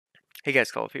Hey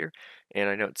guys, Call here, and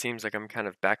I know it seems like I'm kind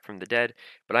of back from the dead,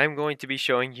 but I'm going to be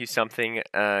showing you something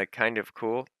kind of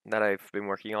cool that I've been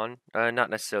working on.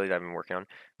 Not necessarily that I've been working on,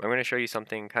 but I'm going to show you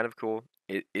something kind of cool.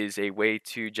 It is a way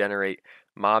to generate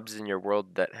mobs in your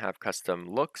world that have custom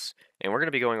looks, and we're going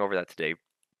to be going over that today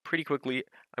pretty quickly.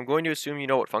 I'm going to assume you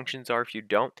know what functions are. If you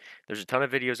don't, there's a ton of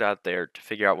videos out there to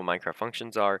figure out what Minecraft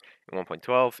functions are in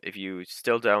 1.12. If you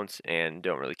still don't and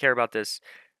don't really care about this,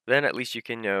 then at least you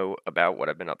can know about what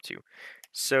I've been up to.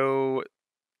 So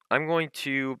I'm going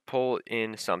to pull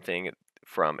in something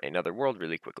from another world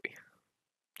really quickly.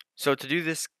 So to do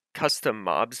this custom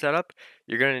mob setup,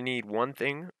 you're going to need one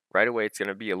thing right away. It's going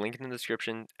to be a link in the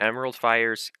description, Emerald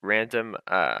Fire's random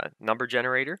number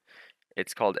generator.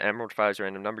 It's called Emerald Fire's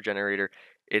random number generator.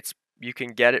 You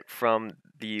can get it from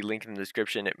the link in the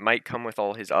description. It might come with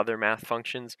all his other math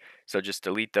functions, so just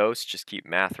delete those, just keep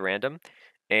math random.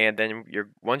 And then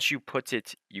once you put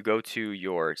it, you go to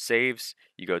your saves,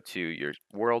 you go to your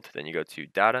world, then you go to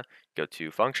data, go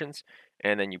to functions,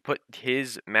 and then you put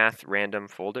his math random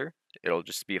folder. It'll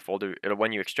just be a folder.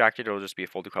 When you extract it, it'll just be a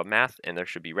folder called math, and there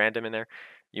should be random in there.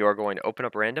 You are going to open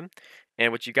up random,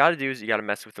 and what you got to do is you got to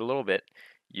mess with it a little bit.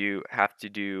 You have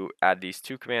to add these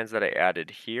two commands that I added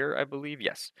here, I believe.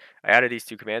 Yes, I added these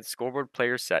two commands: scoreboard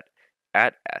player set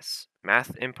at s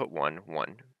math input 1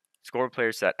 scoreboard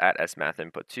player set at s math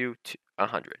input 2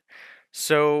 100.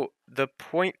 So the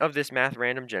point of this math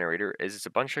random generator is it's a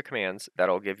bunch of commands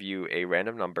that'll give you a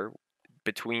random number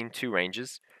between two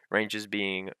ranges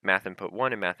being math input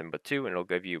 1 and math input 2, and it'll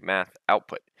give you math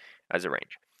output as a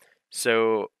range.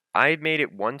 So I made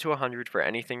it 1 to 100 for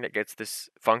anything that gets this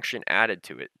function added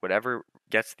to it. Whatever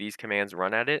gets these commands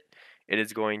run at it, it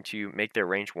is going to make their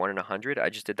range 1 and 100. I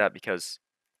just did that because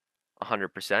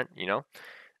 100%, you know?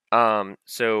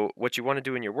 So what you want to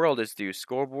do in your world is do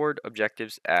scoreboard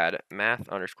objectives add math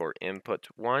underscore input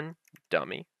 1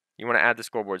 dummy. You want to add the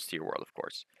scoreboards to your world, of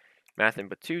course. Math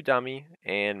input 2 dummy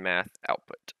and math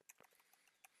output.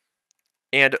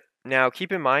 And now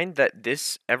keep in mind that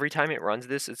every time it runs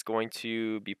this, it's going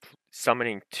to be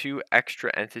summoning 2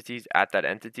 extra entities at that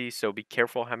entity, so be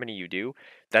careful how many you do.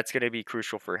 That's going to be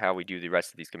crucial for how we do the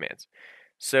rest of these commands.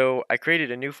 So I created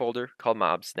a new folder called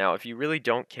mobs. Now if you really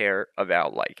don't care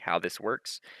about like how this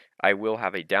works, I will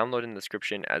have a download in the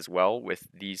description as well with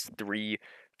these 3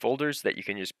 folders that you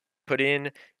can just put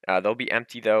in. They'll be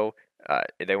empty though.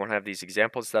 They won't have these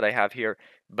examples that I have here,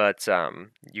 but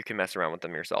you can mess around with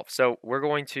them yourself. So we're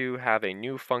going to have a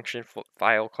new function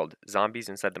file called zombies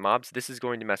inside the mobs. This is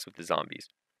going to mess with the zombies.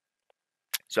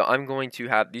 So I'm going to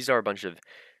have these are a bunch of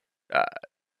uh,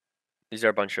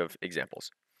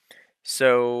 examples.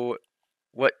 So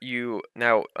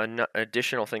an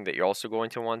additional thing that you're also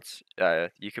going to want,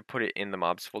 you could put it in the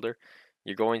mobs folder.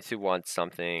 You're going to want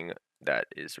something that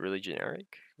is really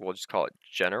generic. We'll just call it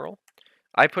general.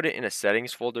 I put it in a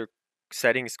settings folder,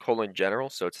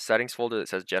 settings:general. So it's a settings folder that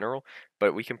says general,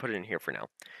 but we can put it in here for now.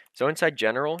 So inside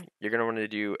general, you're going to want to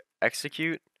do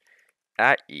execute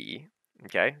at E.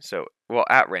 Okay, so, well,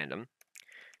 at random,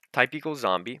 type equals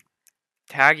zombie,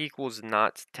 tag equals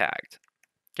not tagged.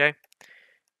 Okay,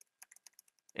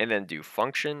 and then do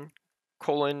function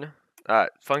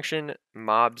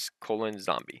mobs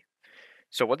zombie.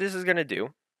 So what this is going to do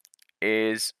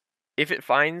is if it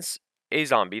finds a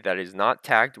zombie that is not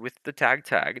tagged with the tag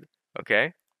tagged,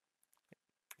 okay,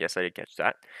 yes, I did catch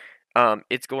that,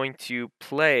 it's going to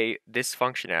play this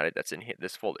function at it that's in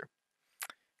this folder.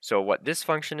 So what this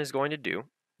function is going to do,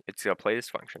 it's going to play this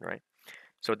function, right?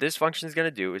 So what this function is going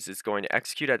to do is it's going to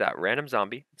execute at that random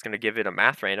zombie. It's going to give it a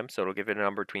math random, so it'll give it a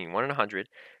number between 1 and 100.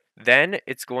 Then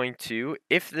it's going to,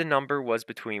 if the number was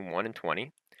between 1 and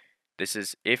 20, this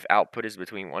is if output is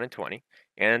between 1 and 20,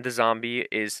 and the zombie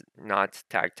is not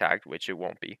tagged, which it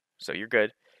won't be, so you're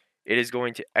good. It is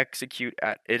going to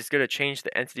it's going to change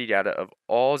the entity data of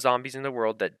all zombies in the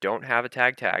world that don't have a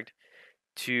tag tagged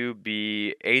to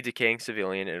be a decaying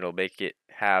civilian, and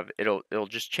it'll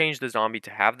just change the zombie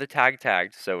to have the tag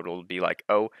tagged, so it'll be like,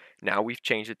 oh, now we've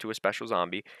changed it to a special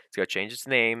zombie. It's going to change its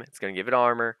name, it's going to give it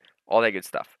armor, all that good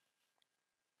stuff.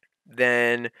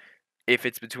 Then if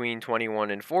it's between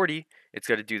 21 and 40, it's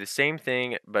going to do the same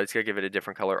thing, but it's going to give it a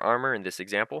different color armor in this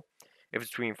example. If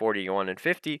it's between 41 and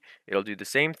 50, it'll do the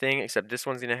same thing, except this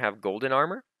one's going to have golden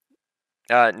armor.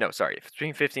 No, sorry. If it's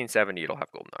between 50 and 70, it'll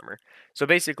have golden armor. So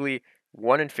basically,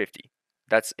 1 in 50.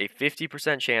 That's a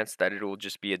 50% chance that it will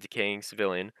just be a decaying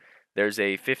civilian. There's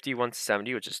a 51 to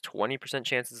 70, which is 20%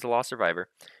 chance it's a lost survivor.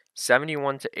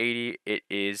 71 to 80, it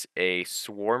is a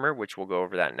swarmer, which we'll go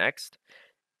over that next.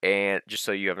 And just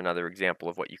so you have another example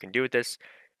of what you can do with this.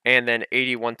 And then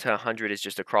 81 to 100 is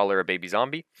just a crawler, a baby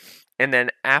zombie. And then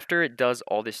after it does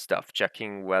all this stuff,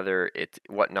 checking whether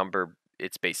what number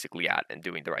it's basically at and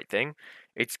doing the right thing,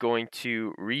 it's going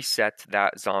to reset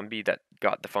that zombie that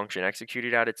got the function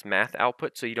executed at its math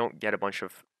output, so you don't get a bunch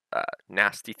of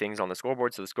nasty things on the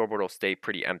scoreboard, so the scoreboard will stay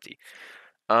pretty empty.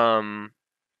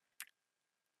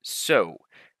 So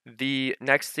the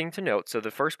next thing to note, so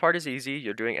the first part is easy.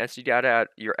 You're doing entity data,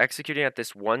 you're executing at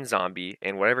this one zombie,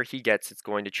 and whatever he gets, it's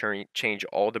going to change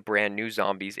all the brand new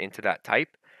zombies into that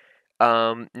type.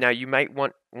 Now you might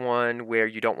want one where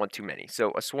you don't want too many. So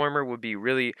a swarmer would be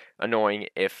really annoying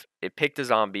if it picked a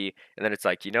zombie and then it's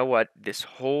like, you know what, this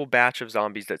whole batch of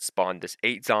zombies that spawned, this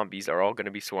 8 zombies are all going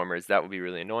to be swarmers. That would be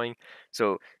really annoying.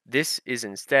 So this is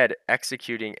instead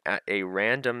executing at a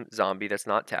random zombie that's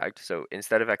not tagged. So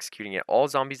instead of executing at all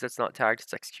zombies that's not tagged,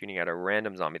 it's executing at a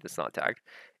random zombie that's not tagged.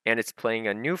 And it's playing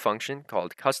a new function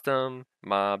called custom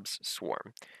mobs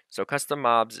swarm. So custom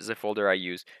mobs is a folder I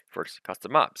use for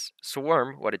custom mobs.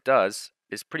 Swarm, what it does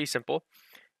is pretty simple.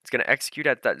 It's going to execute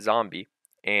at that zombie,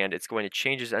 and it's going to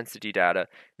change its entity data,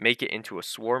 make it into a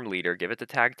swarm leader, give it the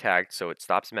tag tagged so it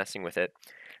stops messing with it.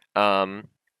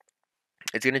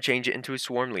 It's going to change it into a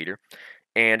swarm leader,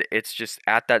 and it's just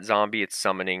at that zombie, it's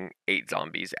summoning 8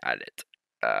 zombies at it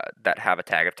that have a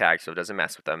tag of tag, so it doesn't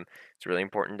mess with them. It's really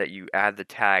important that you add the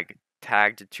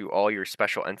tagged to all your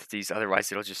special entities,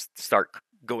 otherwise it'll just start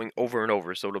going over and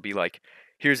over. So it'll be like,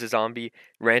 here's a zombie,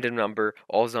 random number,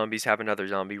 all zombies have another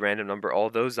zombie, random number,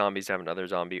 all those zombies have another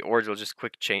zombie, or it'll just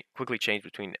quickly change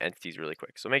between entities really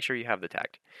quick. So make sure you have the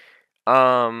tagged.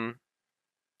 So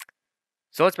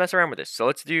let's mess around with this. So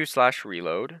let's do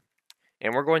 /reload.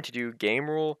 And we're going to do game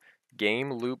rule,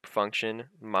 game loop function,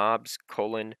 mobs,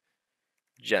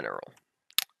 general.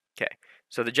 Okay,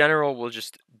 so the general will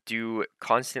just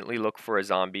constantly look for a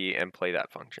zombie and play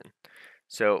that function.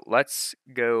 So let's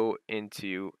go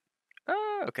into,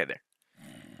 okay, there.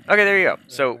 Okay, there you go.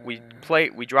 So we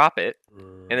drop it,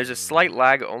 and there's a slight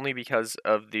lag only because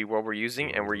of the world we're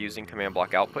using, and we're using command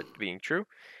block output being true.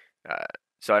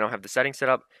 So I don't have the settings set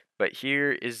up, but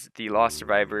here is the Lost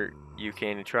Survivor. You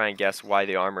can try and guess why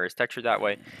the armor is textured that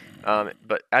way.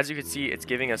 But as you can see, it's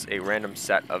giving us a random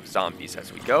set of zombies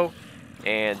as we go.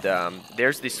 And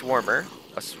there's the Swarmer,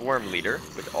 a swarm leader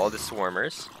with all the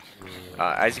swarmers.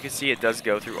 As you can see, it does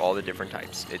go through all the different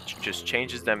types. It just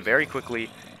changes them very quickly,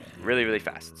 really, really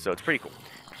fast. So it's pretty cool.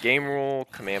 Game rule,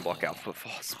 command block output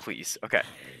false, please. Okay.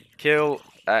 Kill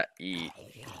at E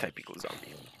type equals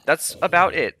zombie. That's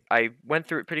about it. I went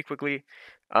through it pretty quickly.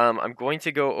 I'm going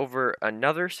to go over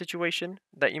another situation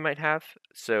that you might have.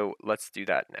 So let's do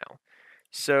that now.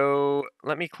 So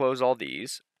let me close all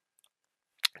these.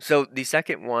 So the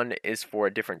second one is for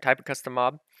a different type of custom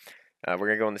mob. We're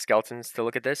going to go in the skeletons to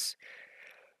look at this.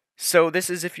 So this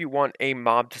is if you want a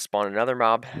mob to spawn another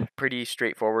mob. Pretty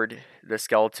straightforward. The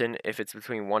skeleton, if it's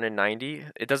between 1 and 90,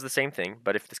 it does the same thing,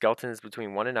 but if the skeleton is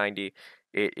between 1 and 90,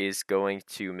 it is going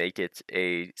to make it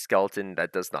a skeleton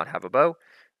that does not have a bow.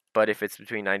 But if it's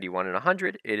between 91 and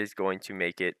 100, it is going to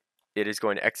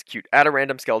execute at a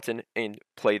random skeleton and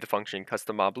play the function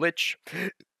custom mob lich.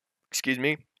 Excuse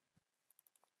me.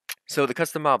 So the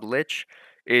custom mob lich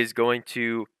is going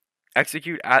to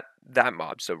execute at that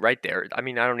mob. So right there, I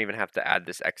mean, I don't even have to add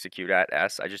this execute at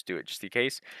s. I just do it just in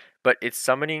case. But it's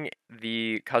summoning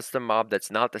the custom mob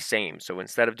that's not the same. So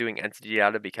instead of doing entity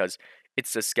data, because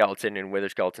it's a skeleton and wither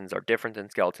skeletons are different than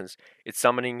skeletons, it's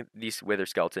summoning this wither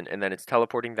skeleton and then it's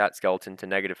teleporting that skeleton to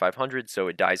 -500 so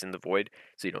it dies in the void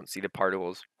so you don't see the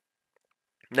particles.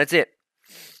 And that's it.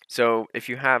 So if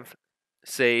you have,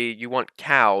 say you want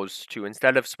cows to,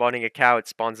 instead of spawning a cow, it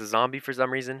spawns a zombie for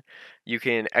some reason, you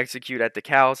can execute at the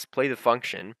cows, play the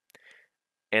function,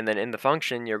 and then in the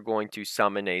function, you're going to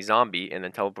summon a zombie and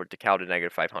then teleport the cow to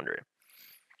 -500.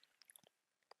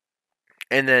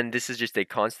 And then this is just a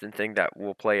constant thing that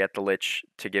will play at the lich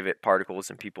to give it particles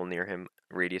and people near him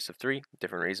radius of 3.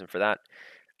 Different reason for that.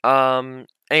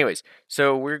 Anyways,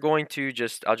 so we're going to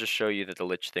I'll just show you that the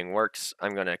lich thing works.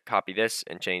 I'm going to copy this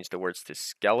and change the words to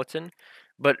skeleton.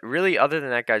 But really, other than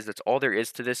that, guys, that's all there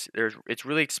is to this. It's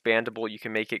really expandable. You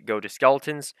can make it go to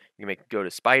skeletons. You can make it go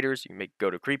to spiders. You can make it go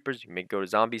to creepers. You can make it go to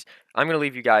zombies. I'm going to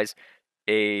leave you guys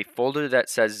a folder that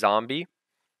says zombie.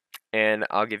 And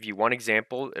I'll give you one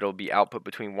example. It'll be output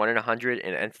between 1 and 100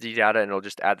 in entity data, and it'll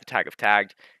just add the tag of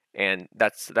tagged. And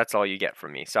that's all you get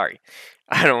from me. Sorry.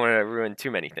 I don't want to ruin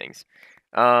too many things.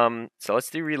 So let's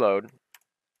do reload.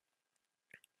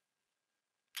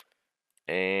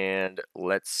 And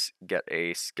let's get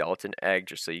a skeleton egg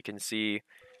just so you can see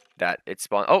that it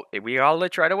spawned. Oh, we got a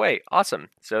lich right away. Awesome.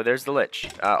 So there's the lich.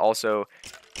 Also,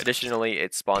 Additionally,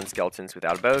 it spawns skeletons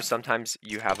without a bow. Sometimes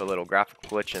you have a little graphical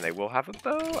glitch and they will have a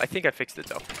bow. I think I fixed it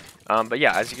though. But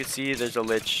yeah, as you can see, there's a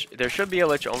lich. There should be a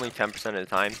lich only 10% of the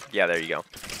time. Yeah, there you go.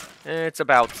 It's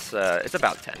about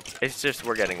 10. It's just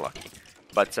we're getting lucky.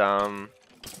 But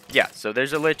yeah, so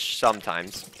there's a lich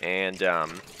sometimes, and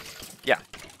yeah,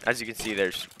 as you can see,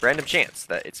 there's random chance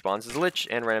that it spawns as a lich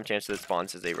and random chance that it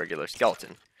spawns as a regular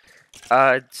skeleton.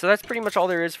 So that's pretty much all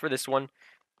there is for this one.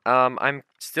 I'm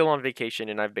still on vacation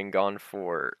and I've been gone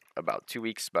for about 2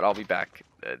 weeks, but I'll be back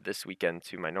this weekend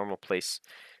to my normal place.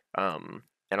 And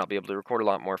I'll be able to record a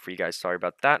lot more for you guys. Sorry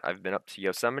about that. I've been up to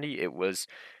Yosemite. It was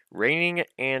raining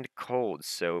and cold,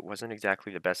 so it wasn't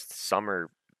exactly the best summer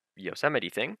Yosemite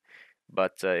thing,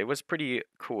 but it was pretty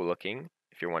cool looking,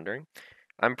 if you're wondering.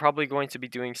 I'm probably going to be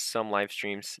doing some live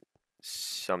streams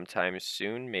sometime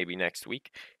soon, maybe next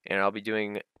week, and I'll be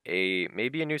doing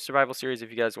maybe a new survival series.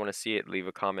 If you guys want to see it, leave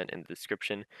a comment in the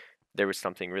description. There was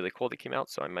something really cool that came out,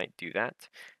 so I might do that.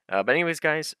 But anyways,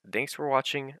 guys, thanks for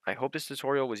watching. I hope this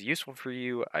tutorial was useful for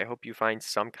you. I hope you find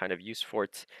some kind of use for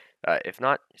it. If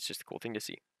not, it's just a cool thing to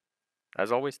see.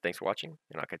 As always, thanks for watching,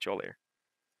 and I'll catch you all later.